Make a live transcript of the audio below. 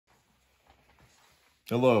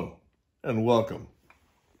Hello, and welcome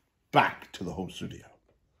back to the home studio.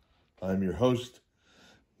 I'm your host,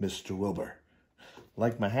 Mr. Wilbur.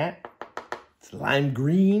 Like my hat? It's lime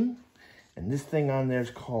green, and this thing on there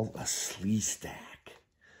is called a slee stack.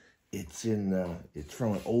 It's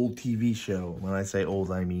from an old TV show. When I say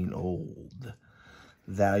old, I mean old.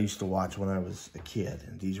 That I used to watch when I was a kid,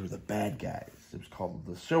 and these were the bad guys. The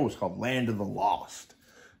show was called Land of the Lost,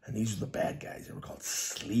 and these were the bad guys. They were called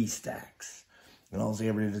slee stacks. And all they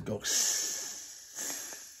ever did is go,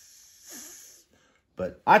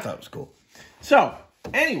 but I thought it was cool. So,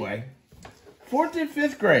 anyway, 4th and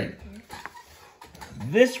 5th grade.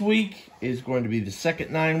 This week is going to be the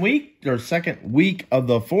second week of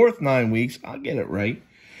the fourth 9 weeks. I'll get it right.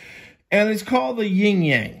 And it's called the Yin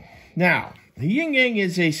Yang. Now, the Yin Yang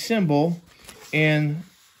is a symbol in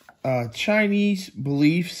Chinese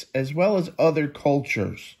beliefs as well as other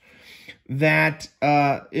cultures. That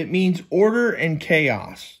it means order and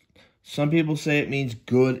chaos. Some people say it means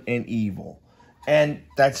good and evil. And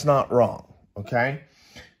that's not wrong, okay?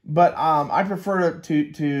 But I prefer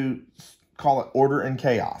to call it order and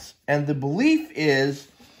chaos. And the belief is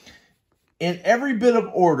in every bit of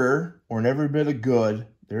order or in every bit of good,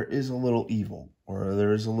 there is a little evil or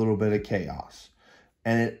there is a little bit of chaos.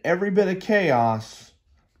 And in every bit of chaos,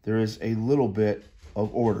 there is a little bit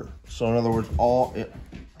of order. So in other words,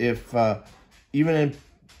 even in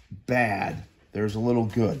bad, there's a little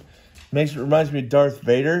good. Reminds me of Darth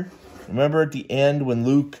Vader. Remember at the end when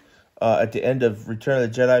Luke, at the end of Return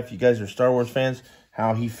of the Jedi, if you guys are Star Wars fans,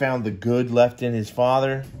 how he found the good left in his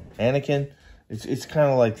father, Anakin. It's kind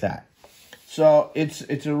of like that. So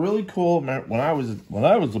it's a really cool. When I was a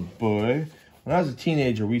boy, when I was a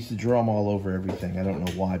teenager, we used to draw them all over everything. I don't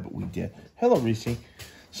know why, but we did. Hello, Reese.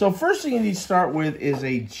 So first thing you need to start with is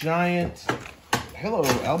a giant. Hello,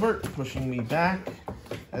 Albert, pushing me back.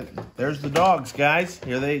 There's the dogs, guys.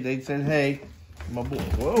 Here they said, hey, my boy.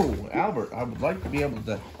 Whoa, Albert, I would like to be able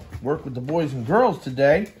to work with the boys and girls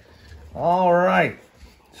today. All right.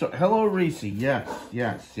 So, hello, Reese. Yes.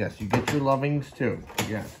 You get your lovings, too.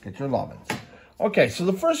 Yes, get your lovings. Okay, so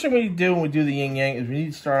the first thing we need to do when we do the yin yang is we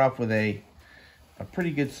need to start off with a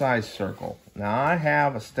pretty good sized circle. Now, I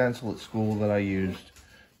have a stencil at school that I used,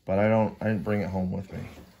 but I didn't bring it home with me.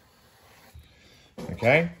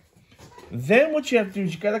 Okay? Then what you have to do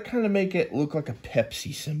is you got to kind of make it look like a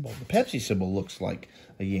Pepsi symbol. The Pepsi symbol looks like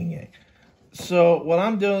a yin yang. So what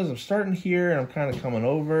I'm doing is I'm starting here and I'm kind of coming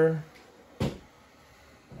over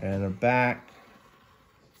and I'm back.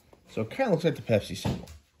 So it kind of looks like the Pepsi symbol.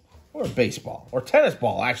 Or a baseball. Or tennis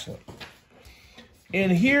ball, actually.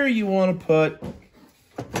 In here you want to put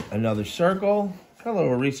another circle.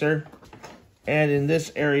 Hello, Eraser. And in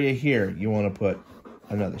this area here, you want to put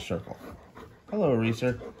another circle. Hello,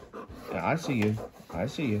 Eraser. Yeah, I see you.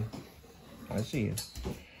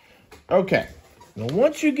 Okay. Now,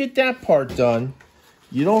 once you get that part done,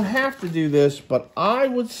 you don't have to do this, but I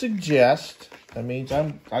would suggest, that means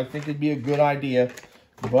I think it'd be a good idea,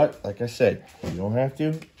 but like I said, you don't have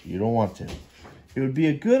to, you don't want to. It would be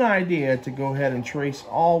a good idea to go ahead and trace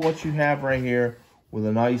all what you have right here with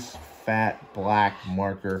a nice fat black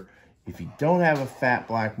marker. If you don't have a fat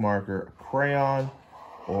black marker, a crayon,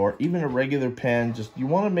 or even a regular pen, you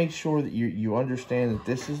want to make sure that you understand that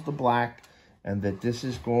this is the black and that this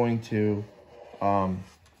is going to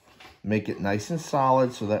make it nice and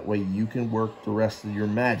solid so that way you can work the rest of your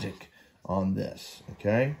magic on this,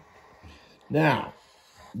 okay? Now,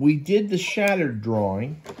 we did the shattered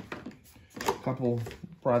drawing a couple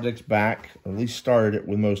projects back, or at least started it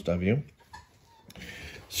with most of you.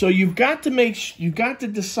 So you've got to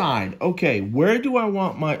decide, okay, where do I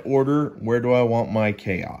want my order? Where do I want my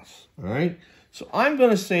chaos? All right. So I'm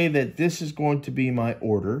going to say that this is going to be my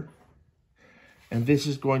order and this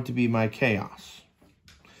is going to be my chaos.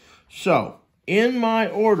 So in my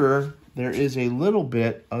order, there is a little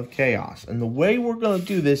bit of chaos. And the way we're going to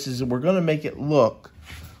do this is we're going to make it look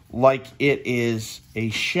like it is a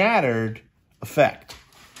shattered effect.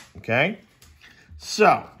 Okay.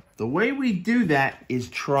 So the way we do that is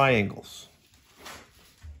triangles.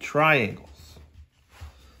 Triangles.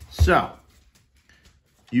 So,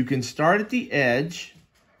 you can start at the edge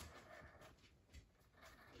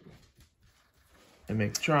and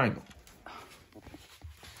make a triangle.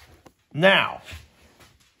 Now,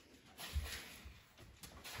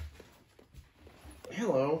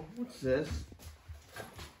 hello, what's this?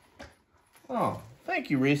 Oh,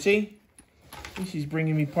 thank you, Reese. Reese's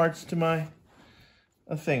bringing me parts to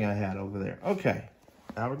a thing I had over there. Okay.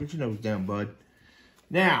 Albert, get your nose down, bud.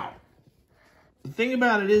 Now, the thing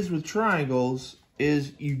about it is with triangles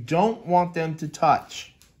is you don't want them to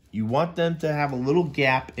touch. You want them to have a little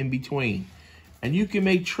gap in between. And you can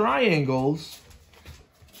make triangles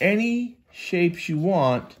any shapes you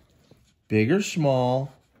want, big or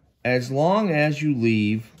small, as long as you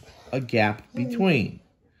leave a gap between.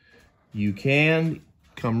 You can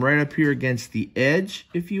come right up here against the edge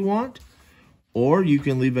if you want, or you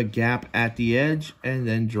can leave a gap at the edge and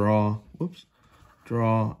then draw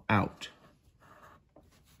out.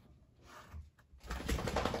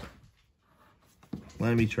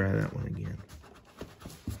 Let me try that one again.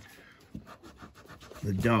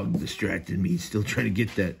 The dog distracted me. He's still trying to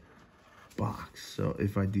get that box. So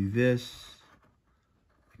if I do this,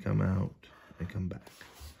 I come out, I come back.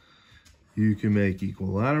 You can make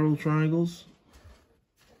equilateral triangles.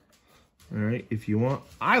 All right, if you want.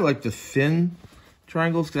 I like the thin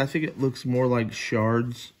triangles because I think it looks more like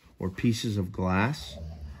shards or pieces of glass.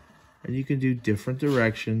 And you can do different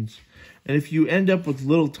directions. And if you end up with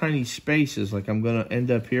little tiny spaces, like I'm going to end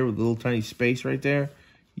up here with a little tiny space right there,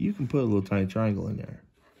 you can put a little tiny triangle in there.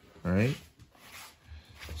 All right?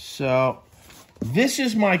 So this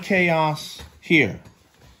is my chaos here.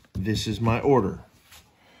 This is my order.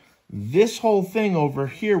 This whole thing over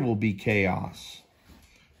here will be chaos,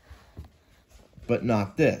 but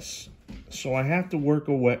not this. So I have to work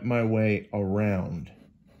my way around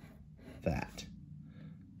that.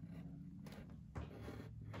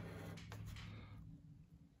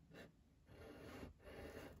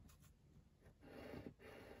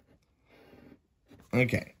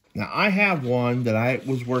 Okay, now I have one that I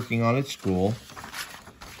was working on at school.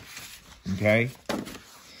 Okay,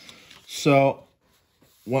 so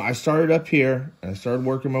well, I started up here, and I started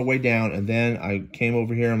working my way down, and then I came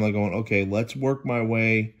over here, and I'm like going, okay, let's work my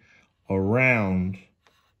way around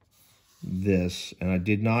this, and I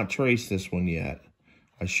did not trace this one yet.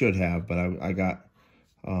 I should have, but I got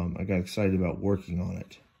excited about working on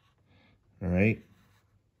it. All right.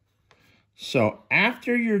 So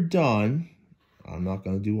after you're done, I'm not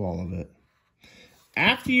going to do all of it.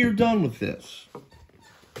 After you're done with this,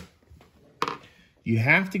 you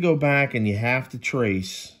have to go back and you have to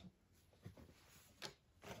trace.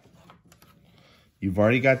 You've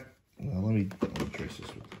already got, well, let me trace this.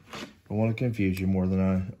 I want to confuse you more than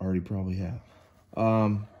I already probably have.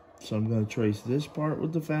 So I'm going to trace this part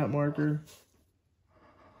with the fat marker.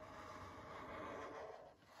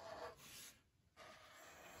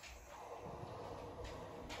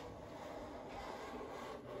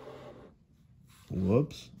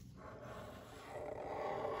 Whoops.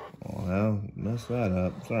 Oh, hell, messed that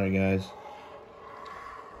up. Sorry, guys.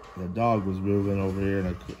 The dog was moving over here,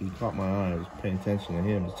 and he caught my eye. I was paying attention to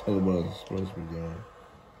him to tell him what I was supposed to be doing.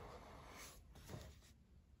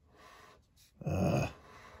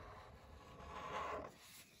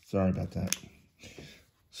 Sorry about that.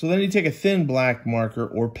 So then you take a thin black marker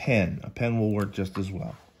or pen. A pen will work just as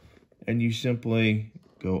well. And you simply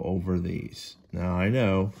go over these. Now, I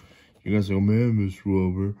know you're going to say, oh, man, Miss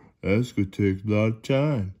Rover, that's going to take a lot of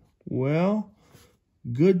time. Well,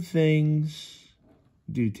 good things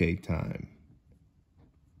do take time.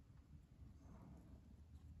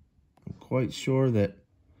 I'm quite sure that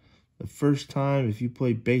the first time, if you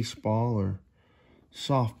play baseball or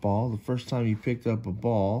softball, the first time you picked up a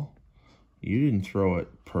ball, you didn't throw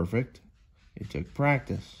it perfect. It took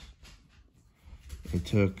practice. It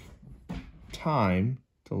took time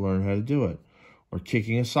to learn how to do it. Or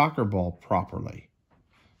kicking a soccer ball properly.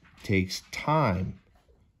 It takes time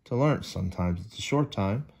to learn. Sometimes it's a short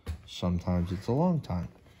time, sometimes it's a long time.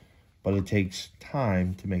 But it takes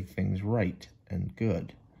time to make things right and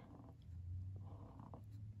good.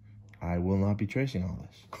 I will not be tracing all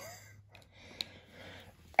this.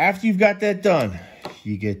 After you've got that done,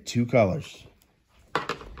 you get two colors.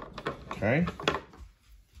 Okay?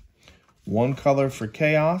 One color for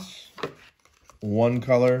chaos, one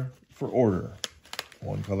color for order.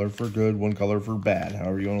 One color for good, one color for bad,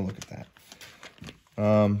 however you want to look at that.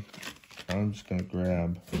 I'm just going to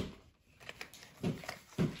grab...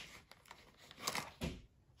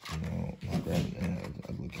 No, not grabbing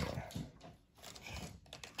ugly color.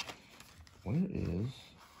 Where is...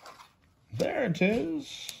 There it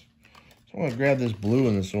is. So I'm going to grab this blue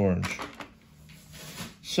and this orange.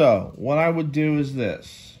 So, what I would do is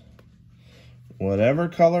this. Whatever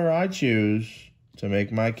color I choose to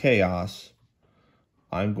make my chaos,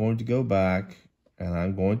 I'm going to go back and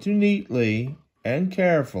I'm going to neatly and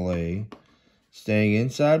carefully, staying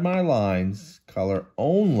inside my lines, color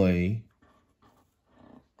only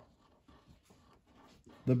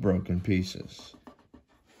the broken pieces.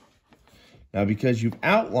 Now, because you've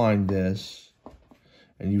outlined this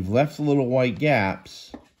and you've left the little white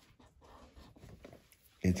gaps,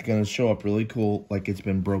 it's going to show up really cool like it's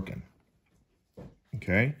been broken.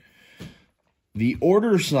 Okay? The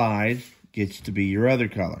order side, gets to be your other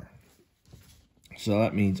color. So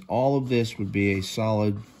that means all of this would be a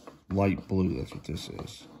solid light blue. That's what this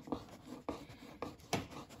is.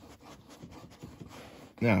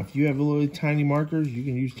 Now, if you have little tiny markers, you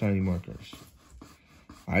can use tiny markers.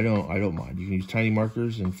 I don't mind. You can use tiny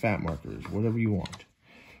markers and fat markers, whatever you want.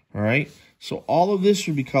 All right. So all of this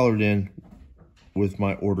would be colored in with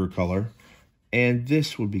my order color, and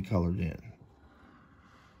this would be colored in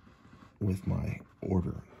with my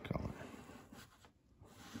order color.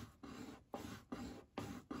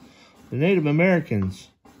 The Native Americans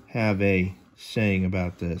have a saying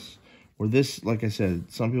about this, where this, like I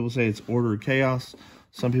said, some people say it's order and chaos,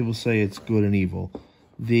 some people say it's good and evil.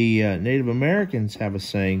 The Native Americans have a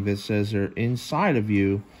saying that says there inside of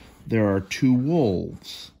you, there are two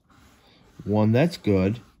wolves. One that's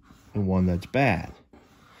good and one that's bad.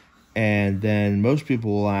 And then most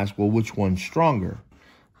people will ask, well, which one's stronger?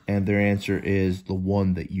 And their answer is the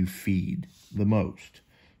one that you feed the most.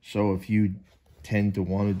 So if you tend to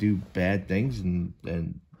want to do bad things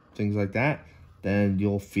and things like that, then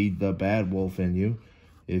you'll feed the bad wolf in you.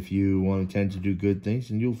 If you want to tend to do good things,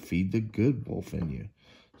 then you'll feed the good wolf in you.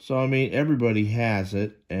 So, I mean, everybody has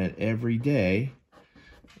it, and every day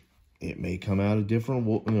it may come out a different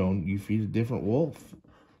wolf. You know, you feed a different wolf.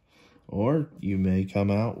 Or you may come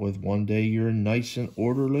out with one day you're nice and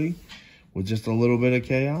orderly with just a little bit of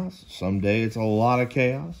chaos. Someday it's a lot of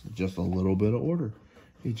chaos, just a little bit of order.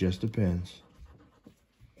 It just depends.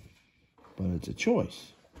 But it's a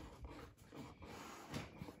choice.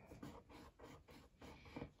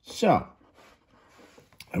 So,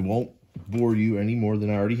 I won't bore you any more than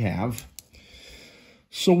I already have.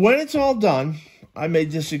 So when it's all done, I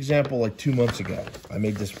made this example like 2 months ago. When I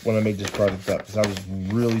made this project up, because I was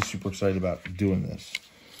really super excited about doing this.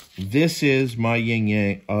 This is my yin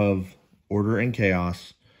yang of order and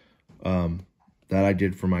chaos that I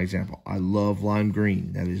did for my example. I love lime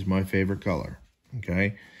green. That is my favorite color.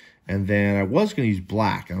 Okay. And then I was going to use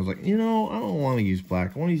black. I was like, you know, I don't want to use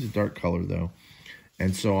black. I want to use a dark color though.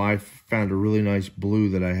 And so I found a really nice blue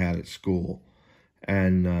that I had at school.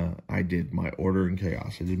 And I did my order and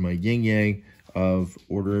chaos. I did my yin yang of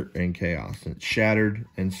order and chaos. And it's shattered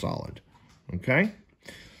and solid. Okay?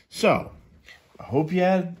 So, I hope you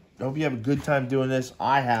have a good time doing this.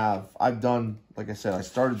 I've done, like I said, I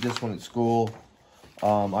started this one at school.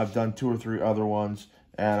 I've done 2 or 3 other ones.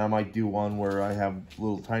 And I might do one where I have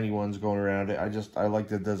little tiny ones going around it. I like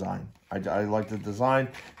the design. I like the design.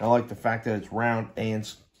 And I like the fact that it's round and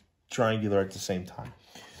triangular at the same time.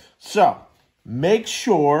 So, make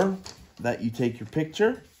sure that you take your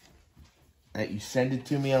picture, that you send it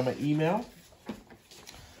to me on my email.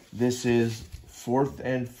 This is 4th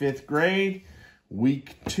and 5th grade,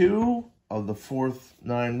 week 2 of the 4th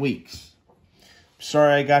 9 weeks.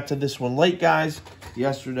 Sorry I got to this one late, guys.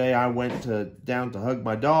 Yesterday I went down to hug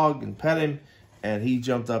my dog and pet him, and he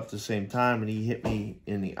jumped up at the same time, and he hit me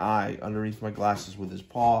in the eye underneath my glasses with his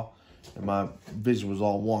paw, and my vision was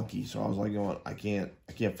all wonky. So I was like, you know what, I can't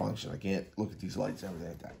function. I can't look at these lights and everything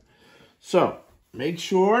like that. So make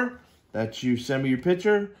sure that you send me your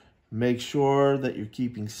picture. Make sure that you're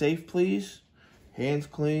keeping safe, please. Hands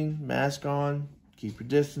clean, mask on, keep your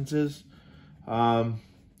distances.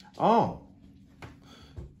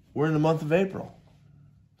 We're in the month of April.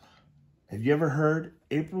 Have you ever heard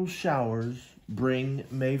April showers bring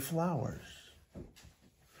May flowers?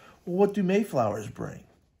 Well, what do May flowers bring?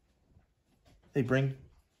 They bring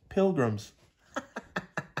pilgrims.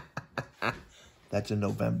 That's a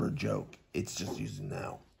November joke. It's just using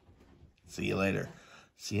now. See you later.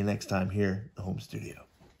 See you next time here at the home studio.